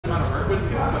amount of work with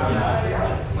too, but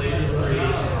yeah, Slade is 3,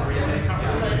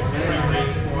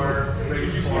 Rage 4,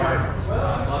 Rage 4,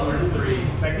 Butler is 3.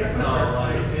 So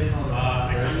like,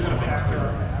 I said you're gonna make after.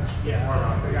 Yeah,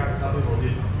 I got some people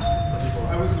did.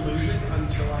 I was losing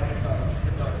until I hit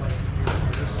the like.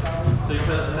 So you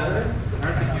said Saturday?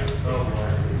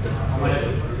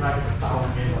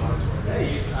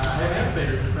 Hey, I have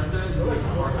animators just right there. You like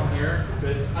more come here.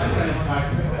 Good. I didn't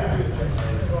practice that.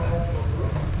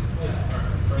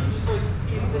 He's just like,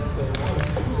 he sits there,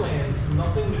 two lands,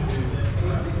 nothing to do.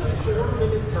 He's a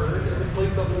 4-minute turn and then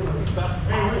plays the best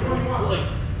possible. Like,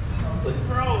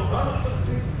 bro.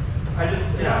 I just,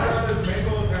 yeah.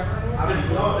 I just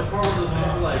love the part of those things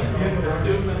where, like,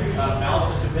 assume malice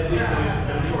or stupidity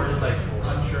or just like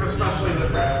unsure. Especially the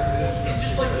It's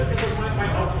just like, my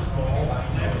house was small.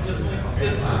 Just like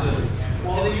sentences.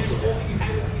 And then you just only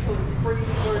have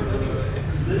crazy words anyway.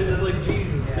 It's like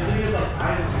Jesus. The thing is, like, I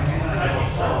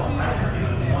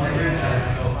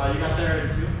you got there in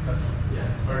 2?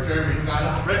 Yeah. Or Jeremy, you got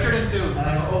it? Richard in 2. And I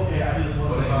go, okay, I do this one.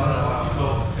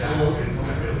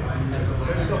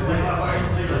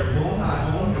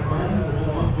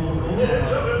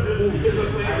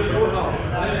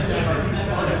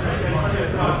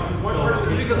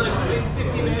 Because I played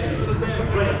 50 matches with a damn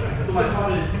right. So my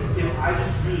thought is, if I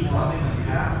just choose one thing like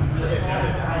half, I'm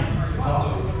dying.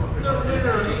 No.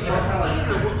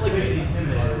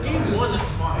 Game 1 is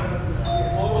fine.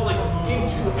 Well, like game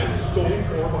 2, I'm so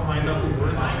far behind up the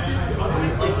word. Even if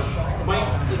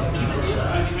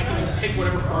I can just take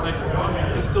whatever card I want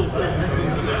and still hold losing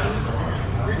position.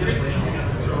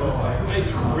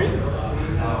 It's rigged.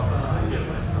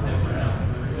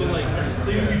 So like,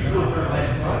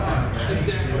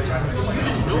 exactly. You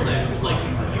didn't know that. It's like,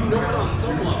 you know it on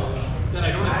some level that I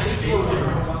don't have any total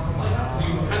difference. So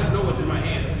you kind of know what's in my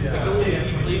hand. I can only be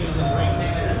flavors and rings.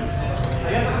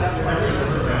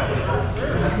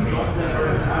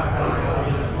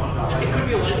 It could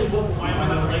be a lightning bolt. Why am I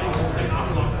not a lightning bolt? Like,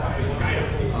 awesome.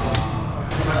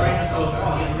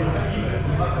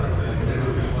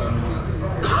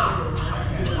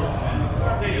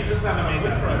 You just have to make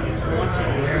that right.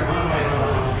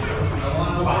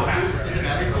 Once a lot faster. Is the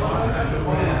battery still on?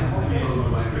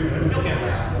 You'll get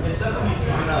there. It doesn't mean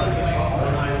straight up.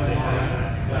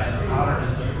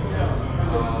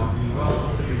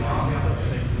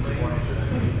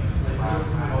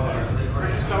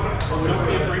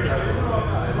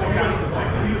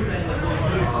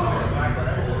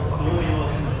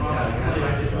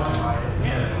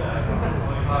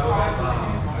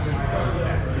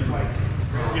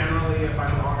 Generally, if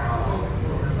I'm wrong,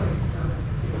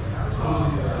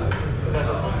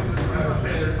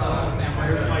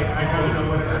 like I don't know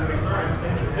what everybody's price.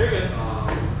 They're good.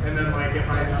 And then like if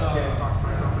I get fucked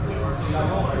myself in the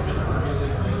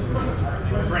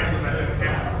granted that doesn't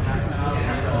count.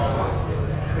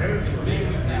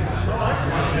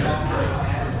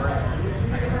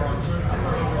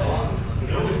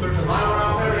 There's a line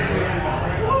around there.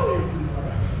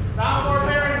 Now for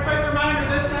parents, quick reminder,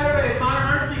 this Saturday is my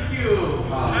RCQ.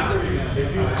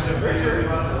 Richard,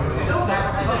 still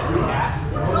sacrifice free cash?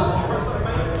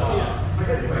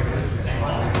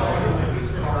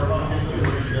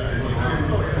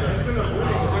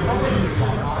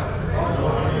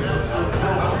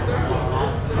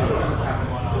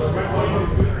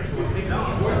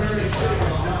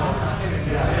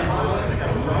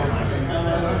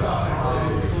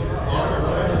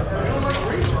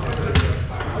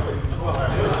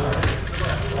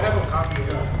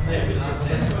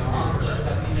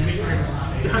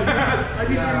 I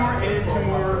need 3 more and 2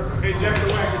 more. Hey, Jeff the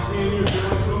Wack, it's me and you.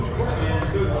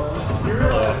 You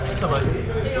realize somebody.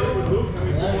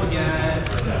 Hello again.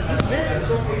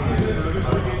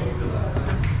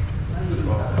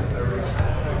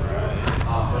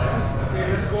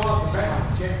 Let's go out the back.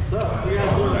 We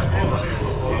gotta do that.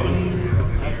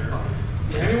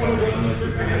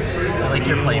 I like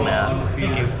your play, Matt.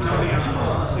 Thank you.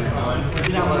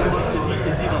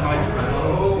 Is he the highest?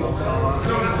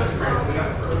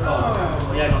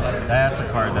 That's a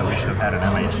card that we should have had an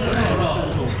MH3.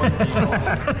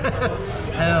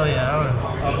 Hell yeah!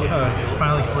 I would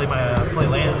finally play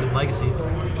lands in Legacy.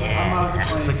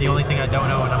 Yeah. It's like the only thing I don't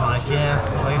know, and I'm like, yeah.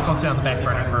 I was like, it's gonna stay on the back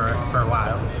burner for a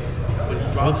while.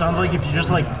 Well, it sounds like if you just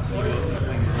like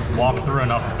walk through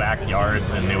enough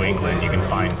backyards in New England, you can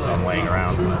find some laying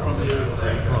around.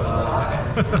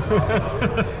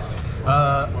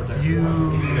 Do you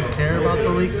care about the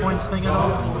league points thing at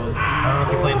all? I don't know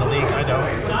if you play in the league. I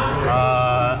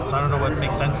don't. so I don't know what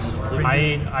makes sense.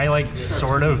 I like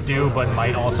sort of do, but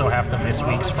might also have to miss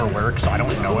weeks for work, so I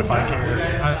don't know if I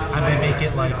care. I may make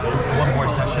it like one more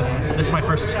session. This is my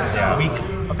first week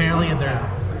apparently, and they're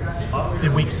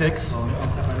in week 6.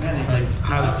 I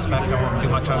highly suspect I won't do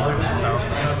much of it. So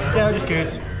yeah, I'm just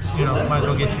curious. You know, might as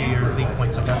well get you your league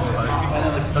points, I guess, but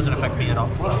it doesn't affect me at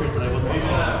all. So.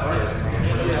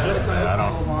 I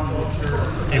don't.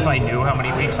 If I knew how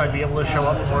many weeks I'd be able to show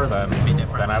up for, then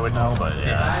I would know. But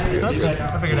yeah, that's good.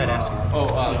 I figured I'd ask.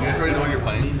 Oh, you guys already know what you're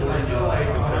playing?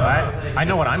 I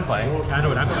know what I'm playing. I know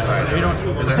what I'm playing. Right, you don't.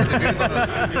 Is that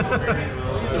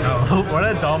No. What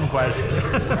a dumb question.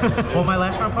 Well, my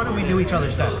last round opponent, we knew each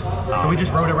other's decks, so we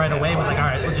just wrote it right away and was like, all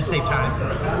right, we'll just save time.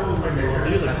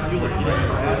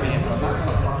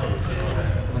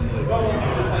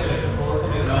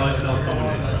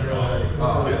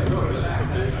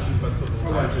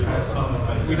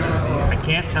 I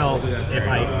can't tell if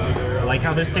I like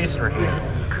how this tastes or hate it.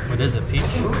 What is it, peach?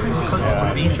 Or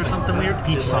beach or something weird?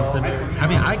 Peach something. I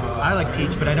mean, I like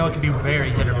peach, but I know it can be very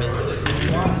hit or miss.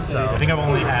 So I think I've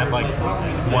only had like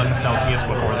 1 Celsius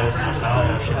before this.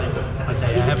 Oh shit! I say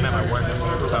I have them at my work.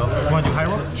 So you want to do high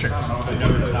roll? Sure. All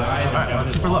right,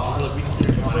 that's super low.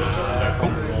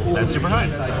 Cool. That's super high.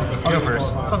 I'll go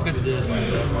first. Sounds good.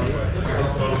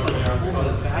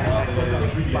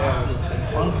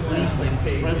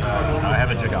 I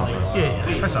have a Giganta.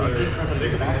 Yeah, I saw it.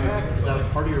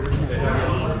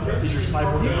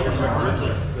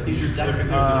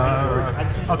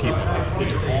 I'll keep it.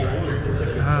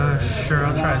 Sure,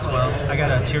 I'll try as well. I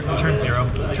got a turn 0.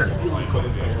 Sure.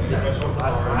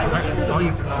 Alright, all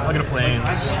you. I'll get a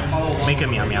planes. Make a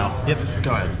meow meow. Yep.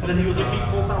 Go ahead.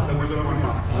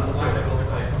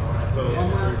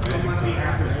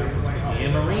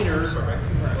 And Mariners.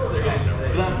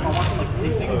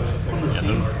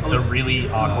 Yeah, the really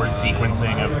awkward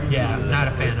sequencing of Yeah, not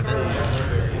a fan of it.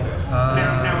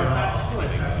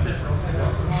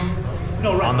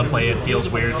 on the play it feels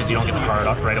weird because you don't get the card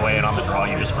up right away, and on the draw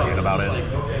you just forget about it.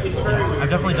 I've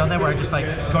definitely done that where I just like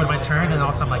go to my turn and all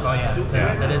of a sudden I'm like, oh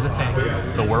yeah, that is a thing.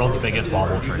 The world's biggest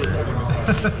bobble trigger.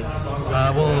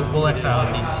 We'll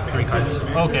exile these 3 cards.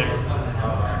 Okay.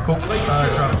 Cool.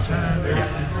 Draw for turn.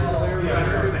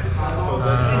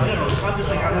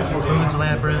 Boons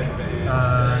Labyrinth.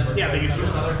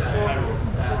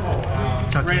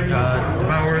 Chucking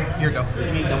Devour. Here you go.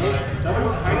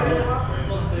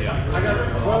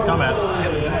 Combat.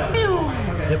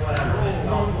 Yep.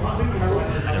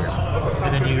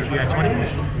 And then you're at 20?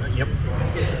 Yep.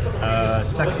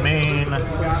 Second main.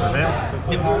 Surveil.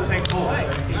 Yep.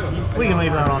 We can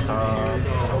leave that on top.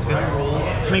 Sounds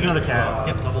good. Make another cat.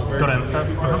 Yep. Go to end step.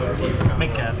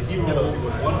 Make cats. Yep.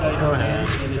 Go ahead.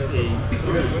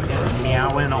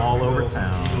 Meowing all over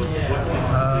town.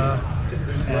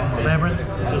 Labyrinth.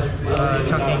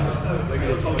 Chucking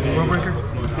Worldbreaker.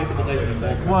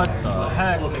 What the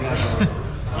heck?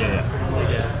 Yeah.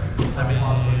 I mean,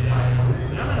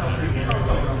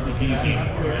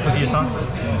 what are your thoughts?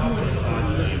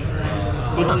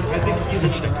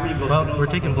 Interesting. Well, we're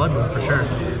taking Blood Moon for sure. I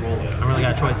don't really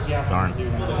got a choice. Darn.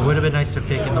 It would have been nice to have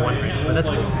taken the 1 green, but that's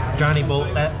cool. Johnny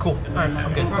Bolt, that cool. Alright,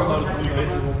 I'm good. I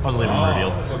was leaving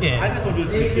revealed. Yeah.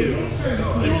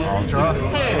 I'll draw.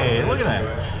 Hey, look at that.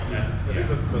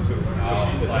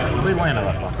 Leave land I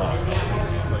left on top.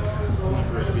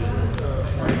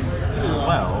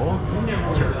 Well,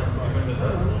 sure.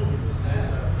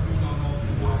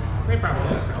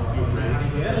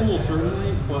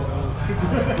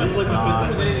 That's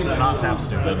not tap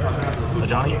stupid. A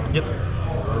Johnny? Yep. I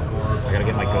gotta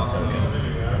get my good token.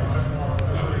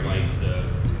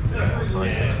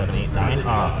 5, 6, 7, 8, 9.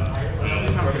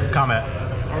 Combat.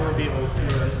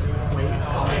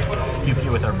 Pew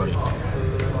pew with everybody.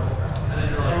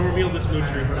 I'll reveal this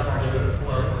nutrient, but it's actually this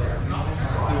low.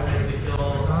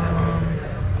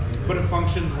 But it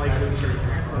functions like nutrient.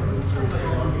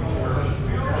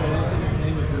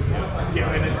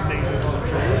 Yeah, and its name is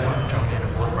nutrient.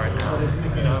 Right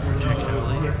now.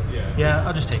 Particularly. Yeah,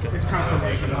 I'll just take it. It's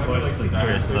confirmation.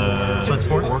 Okay, So it's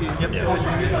 4? Yep. Yeah.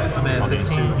 I'm at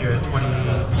 15, you're at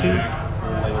 22.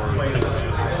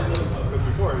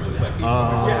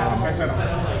 Thanks. I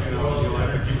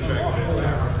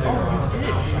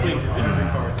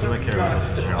do I care about this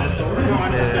John?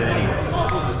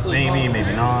 Maybe,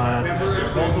 maybe not.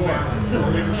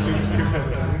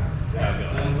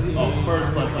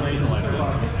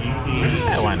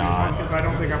 Yeah, why not? Because I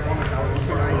don't think I've won the album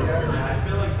tonight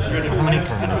yet. How many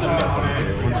permanents is that going to?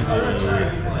 1, 2,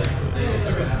 3,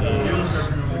 6,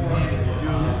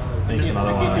 8. Makes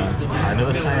another one. So it's kind of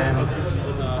the same.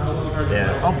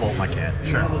 Yeah, I'll bolt my cat.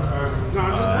 Sure. No,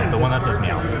 I'm just playing The one that this says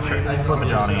card. meow. Sure. Flip a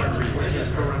Johnny. Which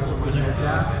is the rest of the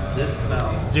This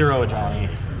spell. 0 a Johnny.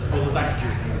 Hold it back to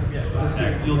your hand.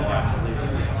 You'll cast it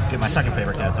later. Get my second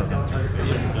favorite cat token.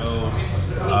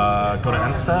 Go to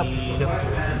end step.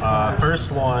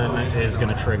 First one is going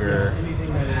to trigger.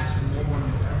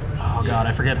 Oh god,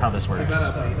 I forget how this works.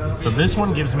 So this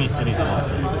one gives me City's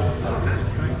Blessing.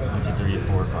 1, 2, 3,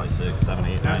 4, 5, 6, 7, 8,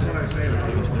 9. That's what I say. 1,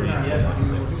 2, 3, 4, 5,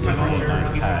 6, 7, 8,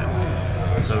 9,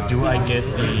 10. So do I get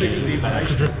the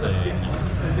extra thing?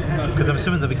 Because I'm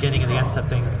assuming the beginning of the end step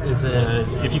thing is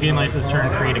If you gain life this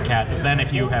turn, create a cat. Then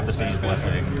if you have the City's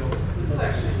Blessing.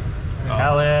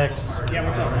 Alex, Yeah,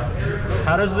 what's up?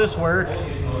 how does this work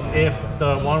if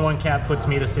the 1/1 cat puts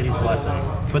me to City's Blessing?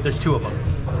 but there's 2 of them.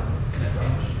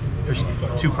 There's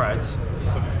 2 prides.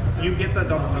 You get the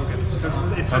double tokens because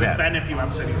it says Okay. then if you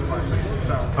have City's Blessing.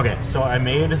 So Okay, so I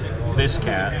made this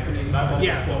cat,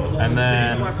 yeah, and then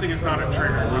City's Blessing is not a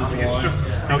trigger, Tommy. It's just a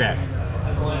state. okay,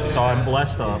 so I'm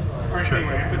blessed up. Sure.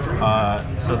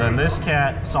 So then this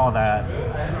cat saw that,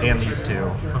 and these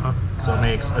 2, so it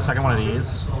makes a second one of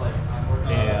these, and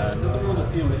Yeah.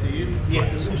 Yeah,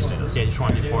 you just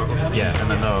want to do 4 of them. yeah, and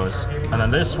then those, and then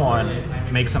this one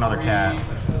makes another cat,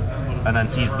 and then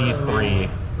sees these 3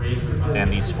 and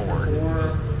these 4.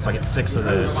 So I get 6 of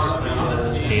this,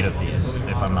 8 of these,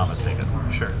 if I'm not mistaken.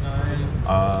 Sure.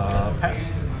 Pass.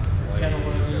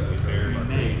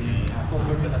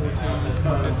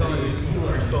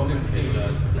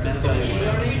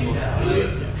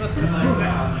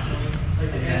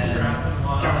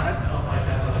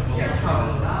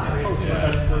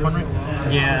 One ring.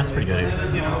 Yeah, that's pretty good.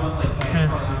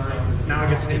 Now it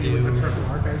gets to do a triple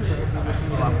archive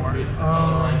a lot more.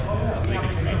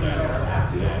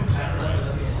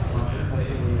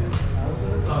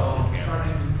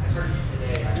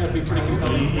 It'd be pretty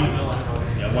compelling.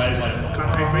 Yeah, why is it?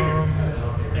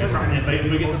 If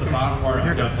we get to the bottom part,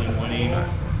 it's definitely winning.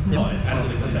 But I don't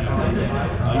think that's happening.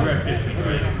 You're at 15,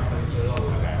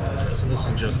 right? So this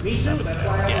is just 7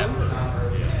 cats.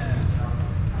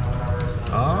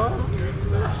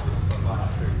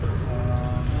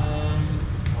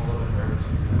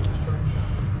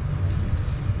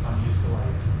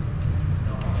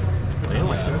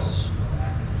 Playlist.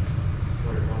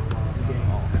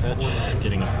 Fetch,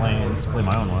 getting a planes, play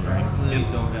my own one, right?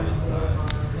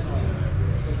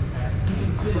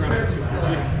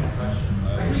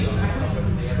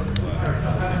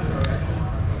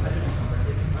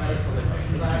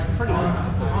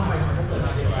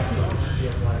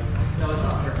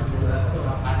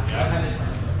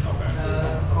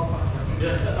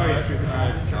 Oh yeah, shoot.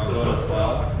 I'll go to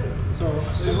 12. So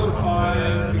you go to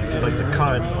 5. If you'd like to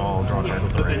cut, I'll draw a card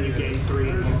with the But then you ring. gain 3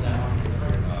 and use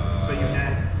 1. So you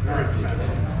net, you're at 7.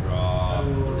 Draw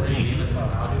 3.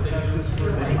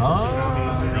 Then you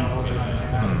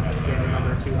gain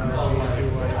another 2 energy, 2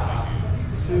 life.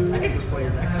 I can just play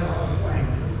your deck.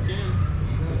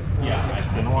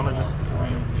 Yeah. I don't want to just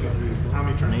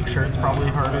Tommy turn. make sure it's probably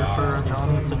harder for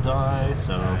Johnny to die,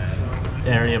 so...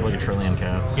 Yeah, I already have like a trillion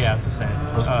cats. Yeah, I was gonna say.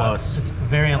 What's plus? It's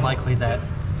very unlikely that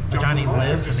Johnny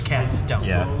lives and the cats don't.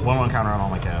 Yeah, 1/1 counter on all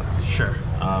my cats. Sure.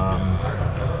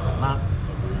 I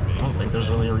don't think there's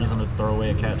really a reason to throw away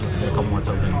a cat just to get a couple more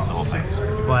tokens. All thanks.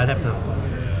 Well, I'd have to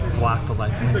block the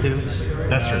lifelink dudes.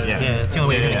 That's true, yeah. Yeah, it's the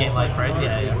only way you're Yeah, gonna gain life, right?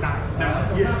 Yeah, yeah.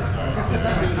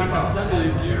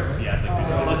 Yeah,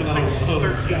 I think 6,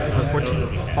 13.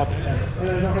 Unfortunately. Pop. And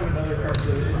I don't have another card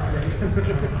to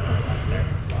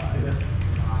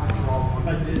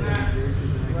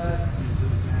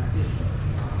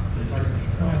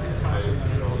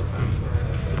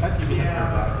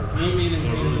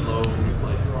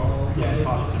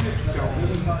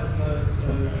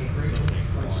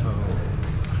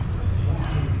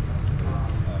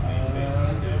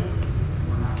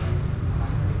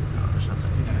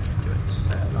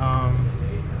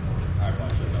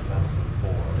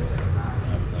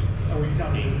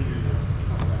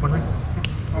One ring?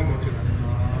 I'll go 2.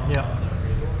 Yeah.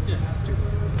 2.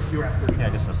 You're at 3. Yeah, I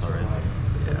guess that's alright.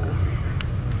 Yeah.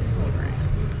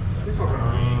 This will work.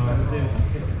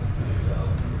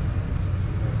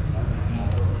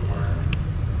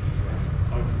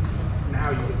 Now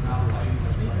you get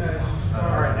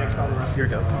Alright, next on the rest. Here we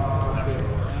go.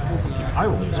 I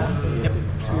will lose one. Yep.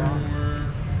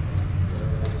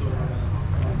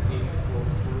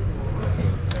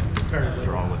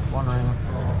 Draw with 1 ring.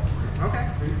 Okay.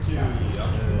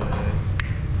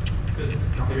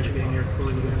 You're just getting your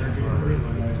fully with energy.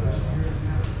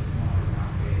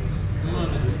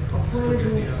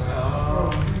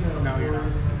 No, you're not.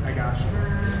 I got you.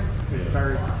 It's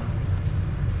very tough.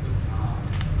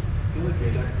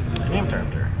 Yeah,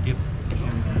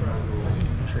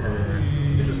 Trigger.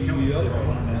 You just kill me.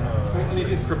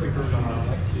 Anything cryptic or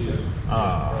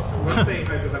let's say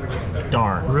hypothetically.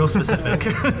 Darn. Real specific.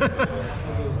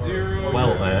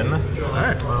 Well then.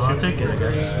 Alright, well, I'll take it, I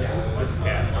guess.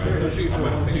 So shoot for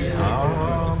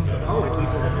oh, it's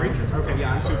equal to creatures. Okay,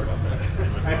 yeah, I'm super.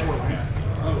 I have 4 lands.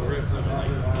 Oh, really?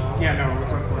 Yeah, no,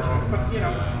 it's unfortunate. But, you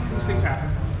know, these things happen.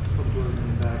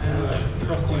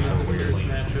 Trusting this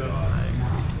matchup.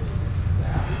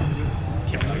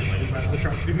 Is that the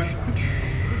trusty matchup?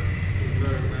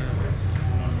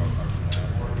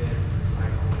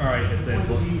 Alright, it's in.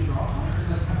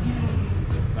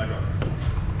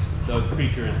 The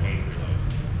creature is angry.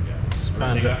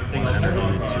 Spend one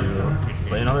energy to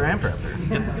play another Ampraptor.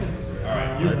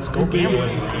 Alright. Let's go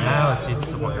gambling. Now let's see if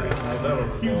it's a one.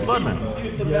 Bloodman.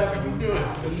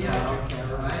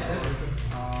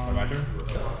 My turn?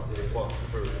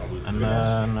 And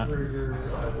then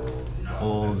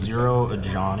we'll zero a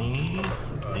Johnny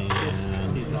and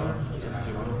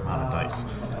not a dice.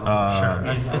 Sure.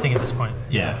 I think at this point.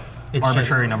 Yeah. It's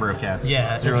Arbitrary just- number of cats.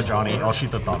 Yeah, Zero it's- Johnny. I'll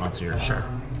shoot the Thought-Knots here. Sure.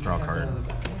 Draw a card.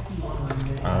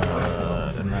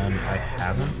 And then I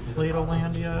haven't played a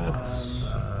land yet.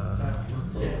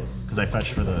 Because I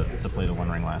fetched for to play the One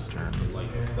Ring last turn.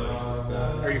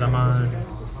 Because I'm on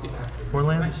 4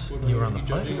 lands, and you were on the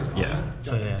play? Yeah.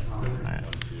 So yeah. Alright.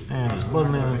 And there's blood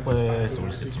mana in play, so we'll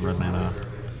just get some red mana.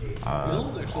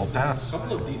 I'll pass. A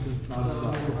couple of decent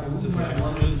performances and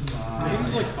challenges. It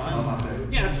seems like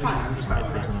fine. Yeah, it's fine. I'm just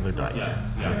not. There's another die.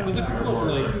 There's a couple of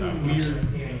like weird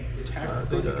tech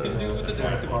that you can do with the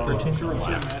deck to control certain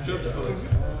matchups, but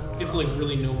you have to like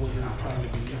really know what you're trying to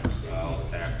do.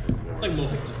 Like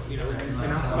most, you know,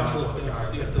 specialist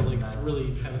decks, you have to like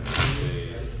really kind of.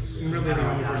 I'm really the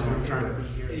only person I'm trying to be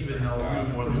here, even though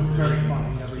it's very fun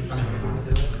and everything.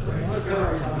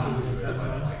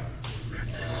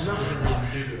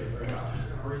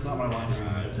 It's not my line.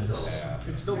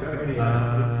 It's still good. Yeah,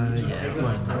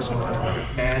 what next one?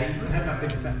 I'm not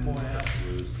big fat boy.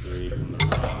 Lose 3 from the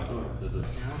This is.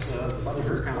 This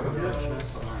is kind of a bitch.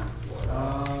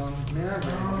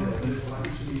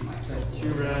 2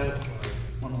 red,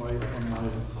 1 white, 1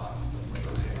 white.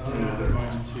 So we're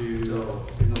going to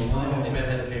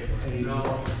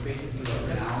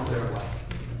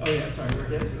Oh yeah, sorry.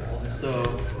 So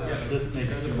this makes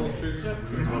 2 triggers.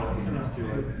 Makes 2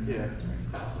 like yeah.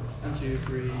 1, 2,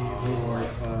 3, 4,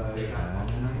 5.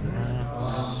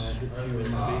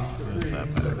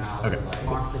 Okay.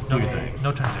 Do your thing. No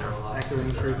turn 0.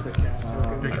 Activating truth that cast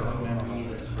token.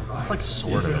 It's like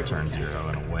sort of a turn 0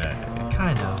 in a way.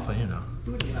 Kind of, but you know.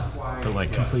 But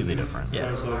like completely different.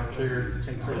 Yeah. So trigger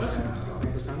Takes this.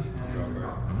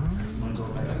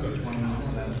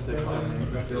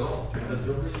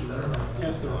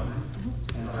 Cast the one.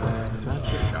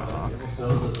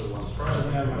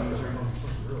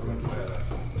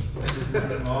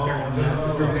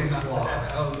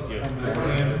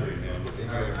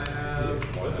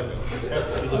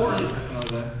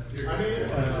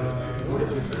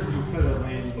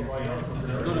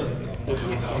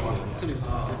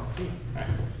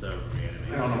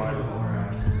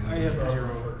 I have 0.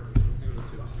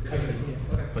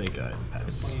 Play guide and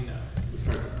pass.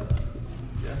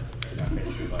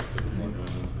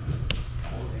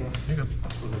 There you go.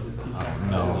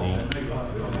 No.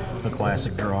 The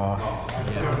classic draw.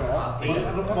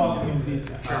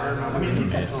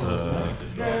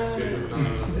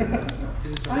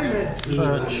 It's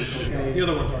fetch. The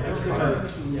other one's already.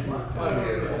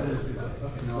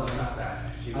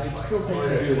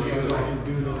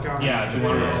 Yeah, do you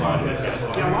want to respond to this?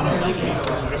 Yeah, a lot of link pieces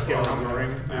just get around the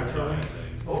ring naturally,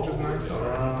 which is nice.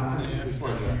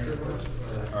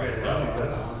 Alright, so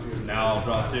now I'll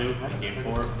draw 2 in game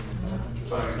 4.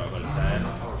 So I'll go to 10.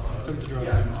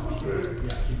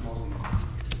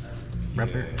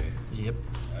 Raptor. Yep.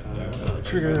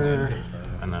 Trigger.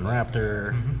 And then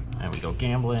Raptor. And we go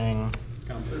gambling.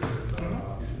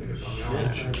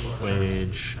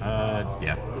 Wage.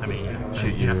 Yeah. I mean,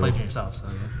 Shoot you're not you. flaging yourself, so.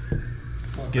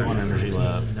 Get 1 energy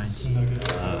left. 19.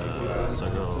 So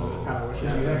go.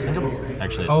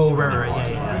 Actually. Oh, it's right. 21.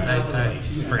 Yeah. I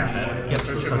forgot that. Yep.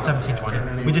 So it's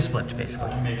 17-20. We just flipped,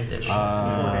 basically. Ish.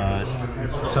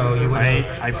 So you would.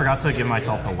 I forgot to give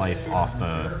myself the life off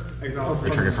the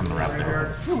trigger from the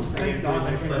Raptor.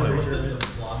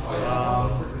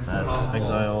 That's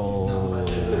exile,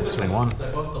 swing 1.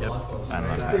 Yep. And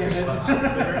then pass.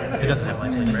 It doesn't have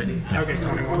lifelink, right? Okay,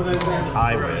 21.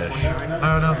 I wish. I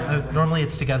don't know. Normally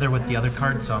it's together with the other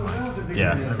card, so I'm like.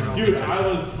 Yeah. Dude, I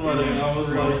was sweating. I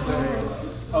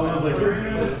was like,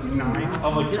 9.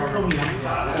 I'm like, you're coming.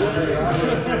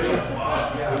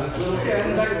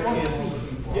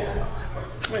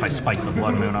 Wait, If I spiked the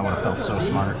Blood Moon, I would have felt so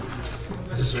smart.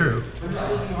 This is true. That's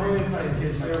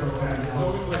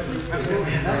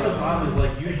the problem. Is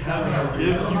like you have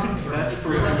you can fetch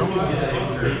for you don't get that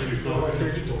extra, so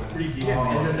pretty decent.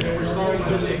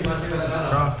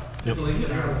 Draw. Yep. And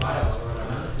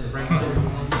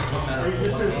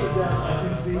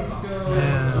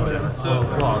whatever.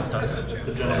 Well, all is dust.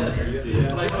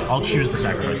 I'll choose to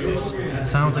sacrifice this.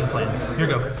 Sounds like a plan. Here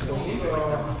you go.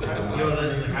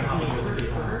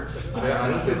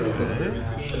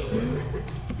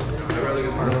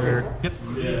 Yep.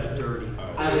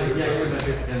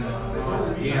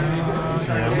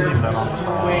 Yeah, we'll leave that on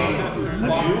top.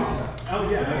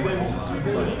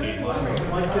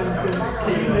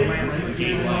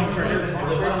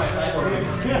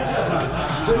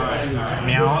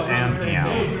 Meow and meow.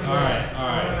 Alright,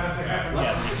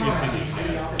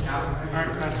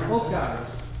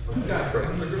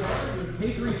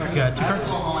 You got 2 cards?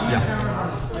 Yeah.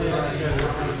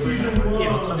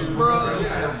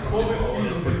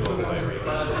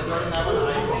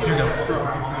 Here you go.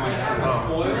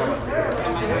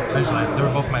 I just like, they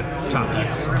were both my top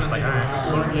decks. I'm just like,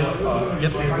 alright.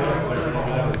 Yep.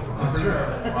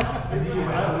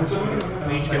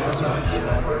 We each get to switch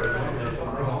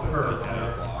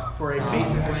for a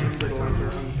basic land for the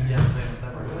laser.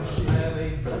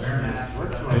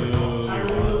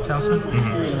 Talisman?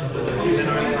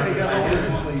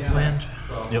 Land.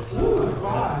 Yep.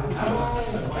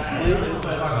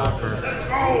 For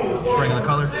just regular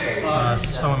color.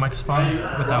 Summon Micro Spawn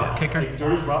without kicker. It's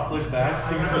already brought flick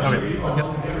back. Okay. Yep.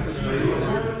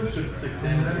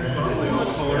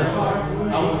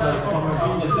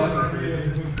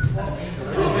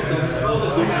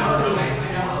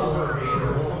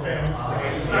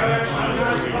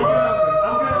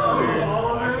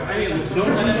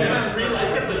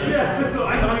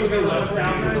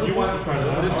 You want the card?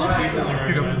 This is decent. Here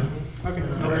you go. Okay.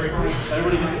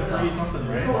 Everybody gets to free something,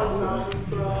 right?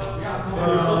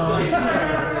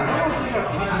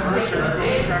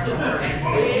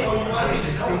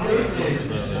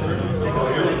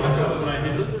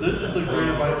 This is the great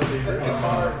advice that they give.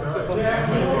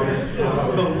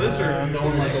 The lizard. No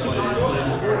one likes to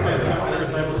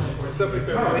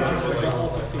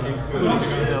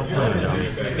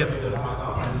Yep.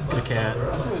 Get a cat.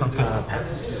 Sounds good.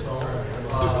 Pass. I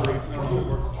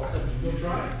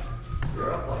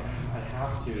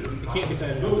have to. You can't be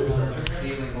saying no.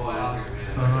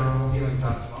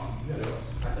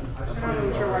 I'm not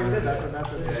really sure why you did that, but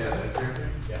that's interesting.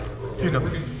 Here you go.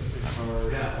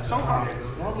 So hard.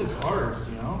 All the cards,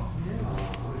 you know?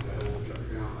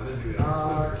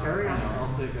 Carry on.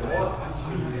 I'll take it.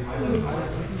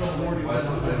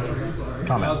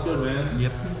 Comment. That's good, man.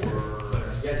 Yep.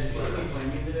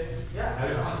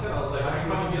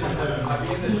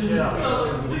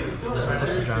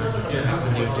 Flips a giant. Just makes a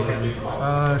new DM.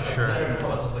 Sure.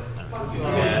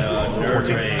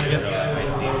 14. Yep.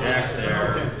 Jack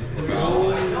there.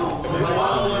 Oh,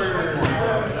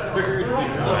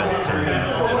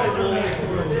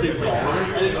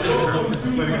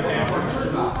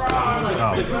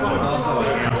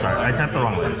 I'm sorry. I tapped the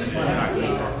wrong ones.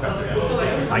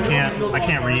 I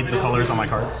can't read the colors on my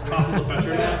cards.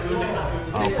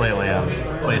 I'll play a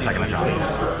layup. Play a second of Johnny.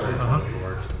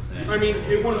 I mean,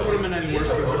 it wouldn't put him in any worse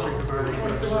position because I already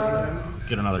put him.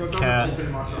 Get another cat.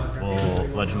 We'll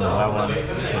legend roll that one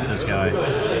with this guy.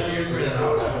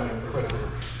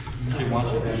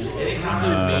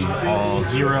 All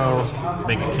 0.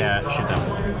 Make a cat. Shoot that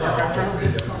one.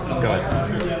 Go ahead.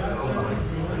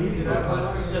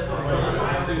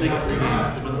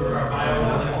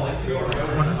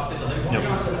 Yep.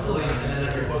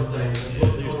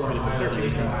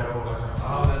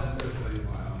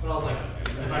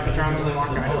 John really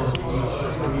want guidance.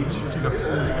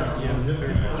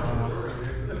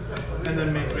 And then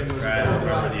make me lose. Try to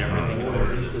remember the everything in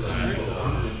order this time.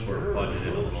 We're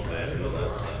budgeted a little bit.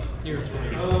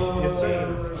 Yes, sir.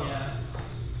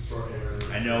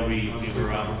 I know we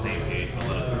were on the same page, but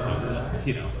let us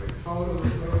keep it.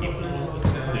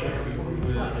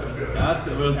 That's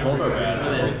good. It was both our bad.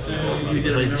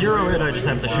 If I 0 it, I just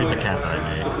have to shoot the cat that I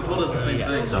made.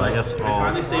 So I guess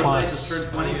I'll plus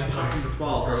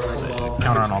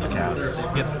counter on all the cats.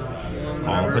 Yep.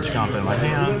 I'll put Chicompa in my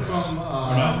hands.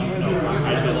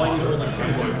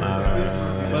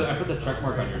 But I put the check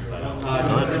mark on your side. No,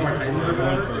 I'm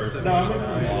in for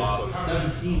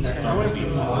 17. That's not going to be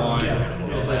one.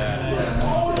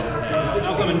 I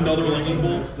also have another lightning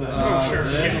bolt. Oh, sure.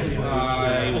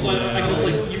 Also, I can just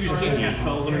like you usually can't cast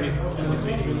spells underneath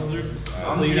Mage Wizard.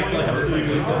 So you have to like have a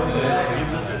second.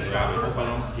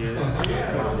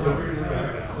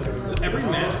 every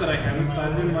match that I haven't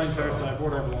sided in my entire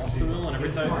sideboard, I've lost the mill, and every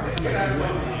time I do it.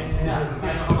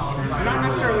 Not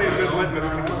necessarily a good litmus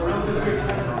test.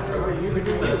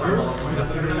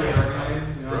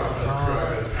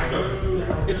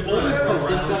 It's always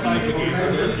correct to side your game.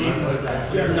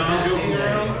 Non-joking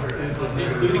around.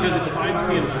 Because it's 5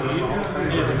 CMC,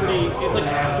 and it's like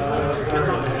castable. It's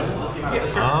not bad. Yeah,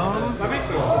 sure. That makes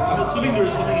sense. I'm assuming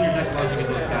there's something in your deck logic against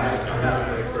this guy.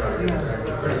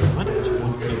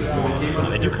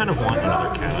 I do kind of want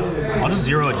another cat. I'll just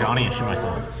zero a Johnny and shoot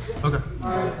myself. Okay.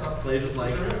 Play just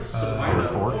like For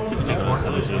 4? So go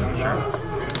 17. Sure.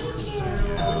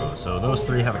 So those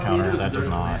 3 have a counter. That does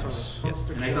not. Yes.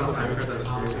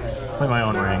 Play my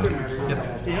own ring. Yep.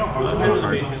 Draw a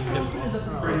card.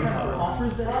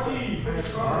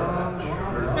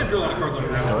 I drew a lot of cards on the Go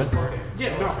ground. ahead.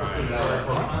 Yeah,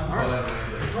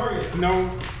 no.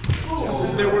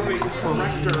 No, there was a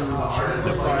corrector option,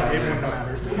 but it wouldn't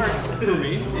matter. For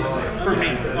me? For me.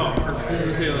 Oh, perfect. I was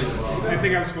gonna say, like, I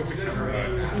think I'm supposed to cover that.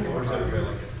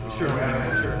 Sure, sure.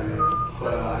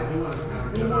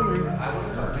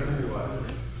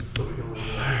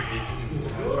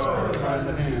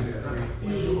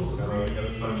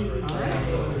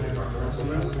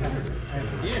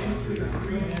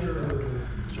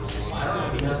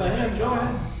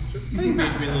 I think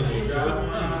Mage Mail is good.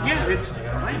 Yeah, it's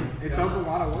fine. It does a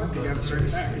lot of work against certain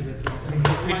decks.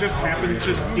 It just happens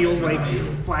to deal like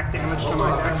flat damage to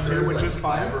my deck too, which is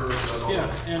fine. Yeah,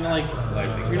 and like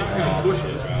you're not gonna push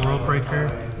it. World Breaker,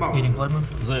 Eating Blood Moon.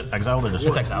 Is it exiled or just?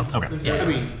 It's exiled. Okay. Yeah. I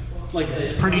mean, like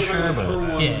it's Pretty sure,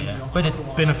 but Yeah, but it's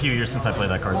been a few years since I played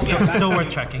that card. still worth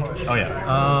checking. Oh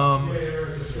yeah.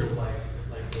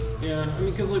 Yeah, I mean,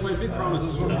 because like my big problem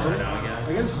is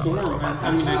against Storm.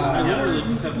 I mean, I literally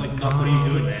just have like nothing. What are you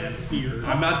doing, man? Sphere.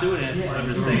 I'm not doing it. I'm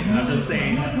just saying. I'm just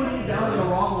saying.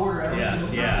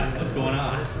 Yeah. What's going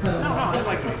on? No, I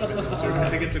like those two. So I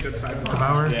think it's a good side.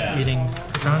 Devour, Yeah. Eating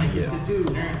Johnny.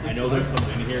 I know there's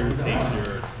something in here that takes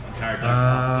your entire deck.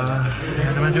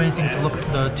 I'm not doing anything to look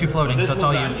the 2 floating, so that's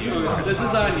all you. This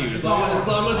is on you. As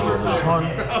long as you're First one.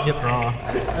 Yep. Draw.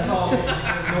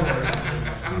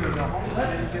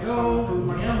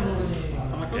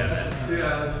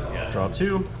 Draw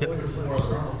 2. Yep.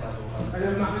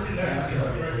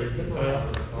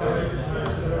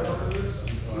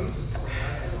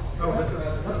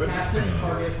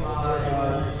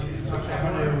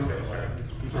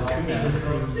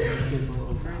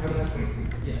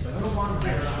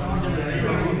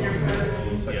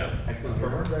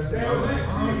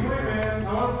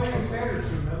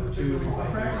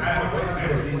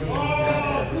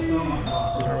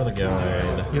 Start with a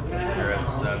guide. Yep. You're at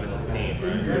 17.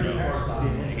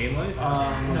 Game life?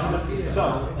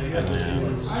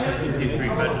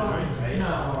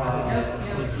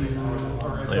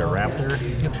 Play a Raptor.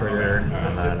 Trigger,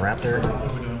 and then Raptor.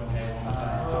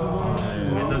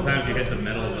 Sometimes you hit the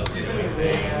middle of the thing.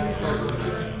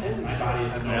 I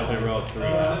play row 3.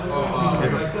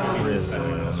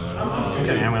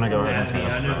 Okay, I'm gonna go ahead and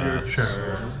cast that.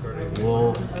 Sure.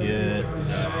 We'll get.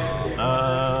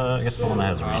 I guess the one that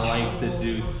has I reach. like to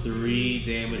do 3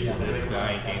 damage to this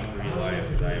guy and gain 3 life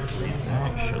because I have 3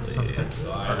 Actually,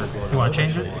 You want to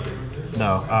change it?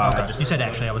 no. You said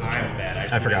actually, I wasn't sure.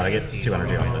 I forgot. I get 2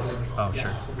 energy off this. Oh,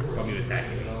 sure. Probably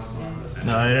attacking me.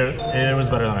 No, it was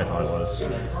better than I thought it was.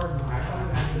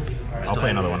 I'll play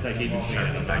another one. I keep doing it.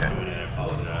 I'm not doing it. I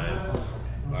apologize.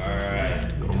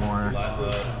 Alright. A little more.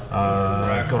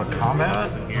 Bloodlust. Go to combat.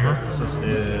 So this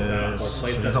is. So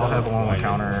these all have one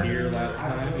counter. Here last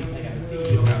time.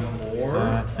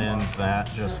 That and that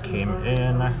just came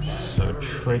in. So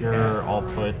trigger. I'll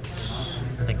put.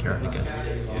 I think you're already good.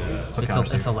 What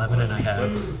counters It's here? 11 and I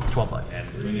have 12 life.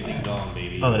 Swing ding dong,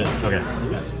 baby. Oh, that is okay.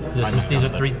 These are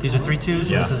 3 2s.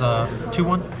 Yeah. This is a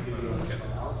 2-1.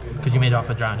 Because you made it off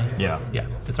of Johnny. Yeah. Yeah,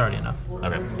 it's already enough.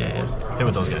 Okay. Yeah. Hit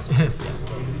with those guys.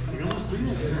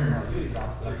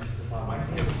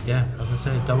 Yeah, I was gonna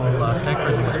say double stack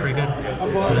prison was pretty good.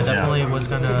 Because I definitely was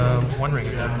gonna one ring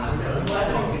it down.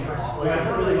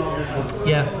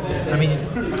 Yeah, I mean,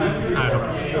 I don't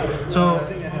know. So,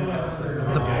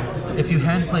 if you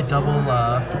had played double,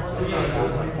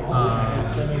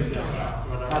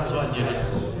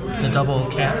 the double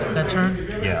cat that turn,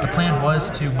 Yeah. the plan was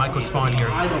to micro-spawn your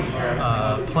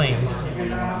planes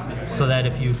so that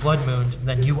if you blood mooned,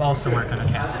 then you also weren't going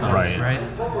to cast those, right?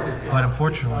 But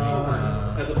unfortunately,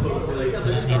 I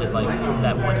just needed like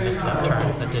that one misstep turn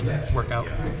that didn't work out.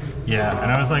 Yeah,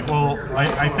 and I was like, well,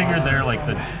 I figured there, like,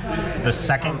 the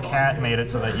second cat made it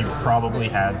so that you probably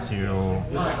had to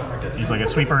use, like, a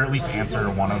sweeper, or at least answer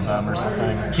one of them or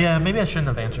something. Yeah, maybe I shouldn't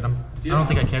have answered them. I don't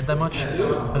think I cared that much.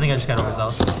 I think I just got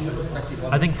overzealous.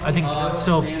 I think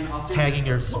still tagging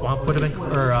your swamp would have been,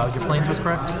 or your plains was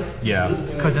correct. Yeah.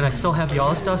 Because then I still have the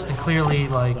Allus Dust, and clearly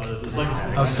like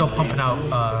I was still pumping out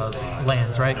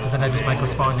lands, right? Because then I just might go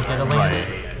spawn to get a land.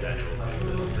 Right.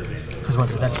 Because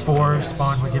what's it? That's 4.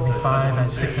 Spawn would give me 5. I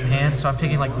had 6 in hand, so I'm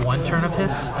taking like 1 turn of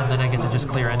hits, and then I get to just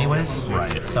clear anyways.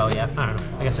 Right. So yeah, I don't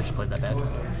know. I guess I just played that bad.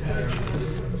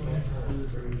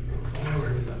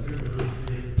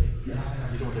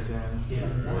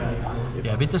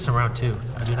 Yeah, I beat this in round 2.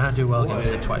 I did not do well against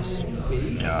it twice.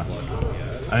 Yeah.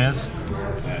 I mean, it's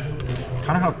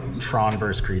kind of how Tron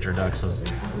versus creature decks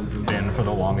has been for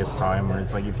the longest time, where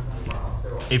it's like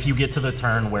if you get to the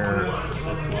turn where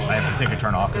I have to take a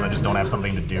turn off because I just don't have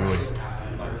something to do,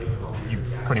 you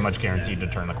pretty much guaranteed to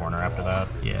turn the corner after that.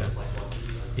 Yeah.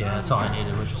 Yeah, that's all I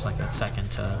needed was just like a second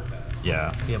to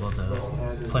be able to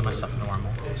play my stuff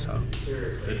normal. So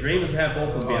The dream is to have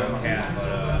both of them be on cat,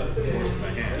 but my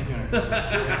hand.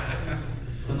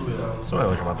 That's what I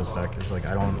like about this deck, is like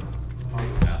I don't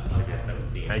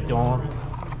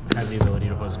have the ability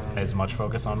to put as much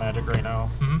focus on Magic right now.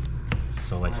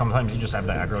 So like sometimes you just have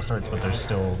the aggro starts, but there's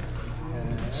still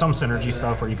some synergy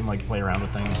stuff where you can like play around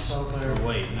with things.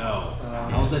 Wait, no.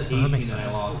 I was at 18 and I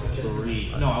lost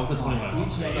 3. No, I was at 21 and I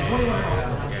lost 3.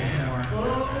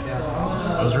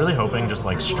 I was really hoping just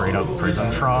like straight up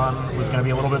Prison Tron was going to be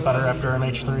a little bit better after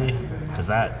MH3, because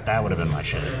that would have been my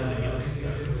shit.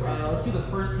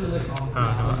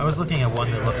 I was looking at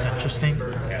one that looks interesting.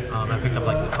 I picked up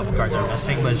like a couple cards that are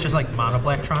missing, but it's just like mono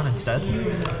black Tron instead.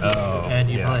 Oh. And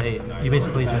you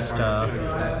basically just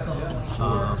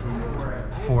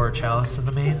 4 Chalice in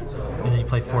the main, and then you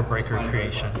play 4 Breaker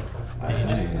Creation.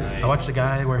 And I watched a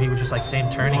guy where he was just like same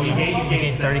turn, he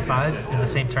gained 35 in the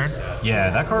same turn. Yeah,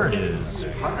 that card does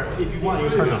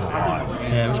a lot.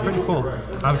 Yeah, it was pretty cool.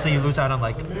 Obviously, you lose out on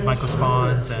like Micro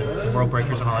Spawns and World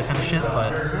Breakers and all that kind of shit,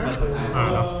 but I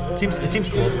don't know. It seems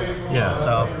cool. Yeah.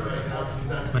 So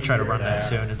I'm gonna try to run that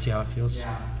soon and see how it feels.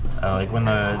 Like when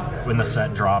the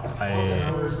set dropped,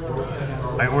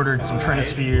 I ordered some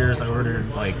Trinispheres, I ordered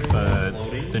like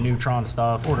the new Tron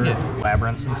stuff, ordered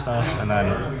Labyrinths and stuff, and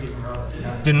then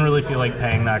didn't really feel like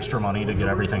paying the extra money to get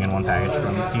everything in one package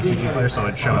from TCG Player, so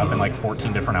it showed up in like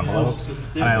 14 different envelopes.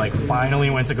 And I like finally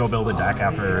went to go build a deck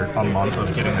after a month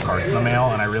of getting the cards in the mail,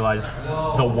 and I realized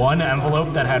the one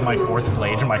envelope that had my 4th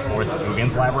Flage and my 4th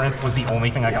Ugins Labyrinth was the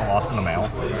only thing I got lost in the mail.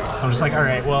 So I'm just like,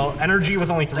 alright, well, Energy with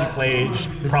only 3 Flage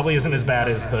probably isn't as bad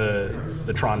as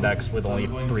the Tron decks with only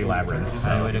 3 Labyrinths. So.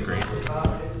 I would agree.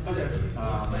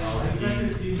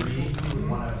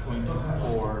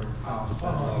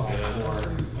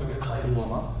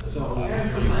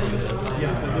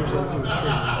 There's also a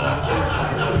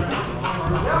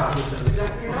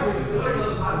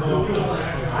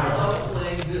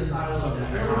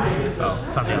Oh,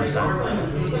 it's on the other side.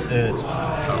 It's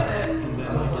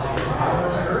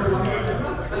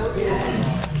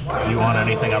Do you want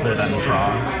anything other than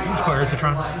Tron? Which player is the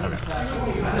Tron? Okay.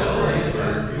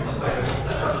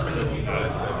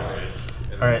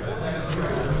 Alright.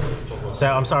 So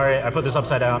I'm sorry, I put this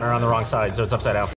upside down or on the wrong side, so it's upside down.